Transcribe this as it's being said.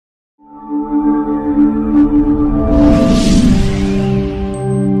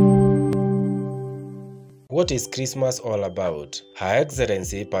What is Christmas all about? Her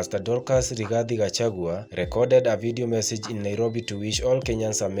Excellency Pastor Dorcas Gachagua recorded a video message in Nairobi to wish all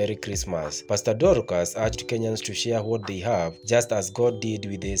Kenyans a Merry Christmas. Pastor Dorcas urged Kenyans to share what they have, just as God did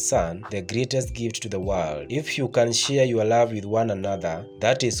with His Son, the greatest gift to the world. If you can share your love with one another,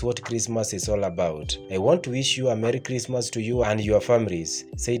 that is what Christmas is all about. I want to wish you a Merry Christmas to you and your families,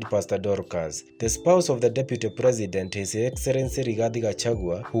 said Pastor Dorcas. The spouse of the Deputy President, His Excellency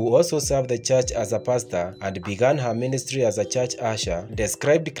Gachagua, who also served the church as a pastor and began her ministry as a church usher,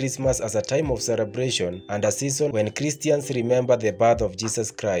 described Christmas as a time of celebration and a season when Christians remember the birth of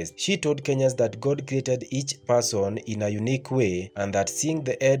Jesus Christ. She told Kenyans that God created each person in a unique way and that seeing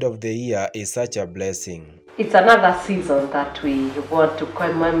the end of the year is such a blessing. It's another season that we want to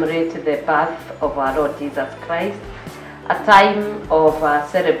commemorate the birth of our Lord Jesus Christ, a time of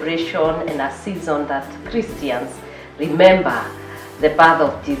celebration and a season that Christians remember the birth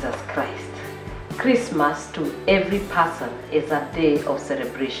of Jesus Christ. Christmas to every person is a day of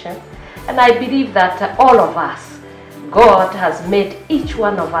celebration, and I believe that all of us, God has made each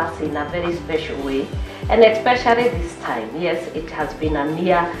one of us in a very special way, and especially this time. Yes, it has been a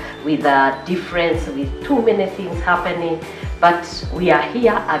year with a difference, with too many things happening, but we are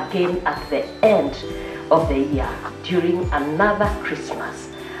here again at the end of the year during another Christmas.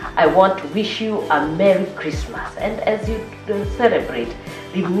 I want to wish you a Merry Christmas, and as you celebrate,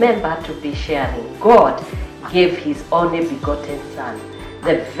 remember to be sharing. God gave His only begotten Son,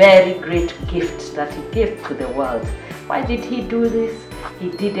 the very great gift that He gave to the world. Why did He do this? He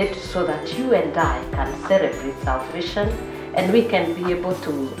did it so that you and I can celebrate salvation, and we can be able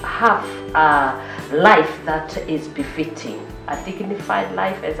to have a life that is befitting, a dignified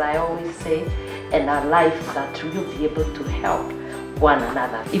life, as I always say, and a life that will be able to help one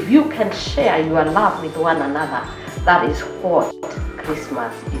another. If you can share your love with one another, that is what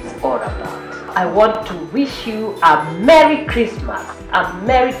Christmas is all about. I want to wish you a Merry Christmas,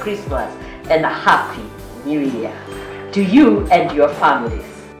 and a Happy New Year to you and your families.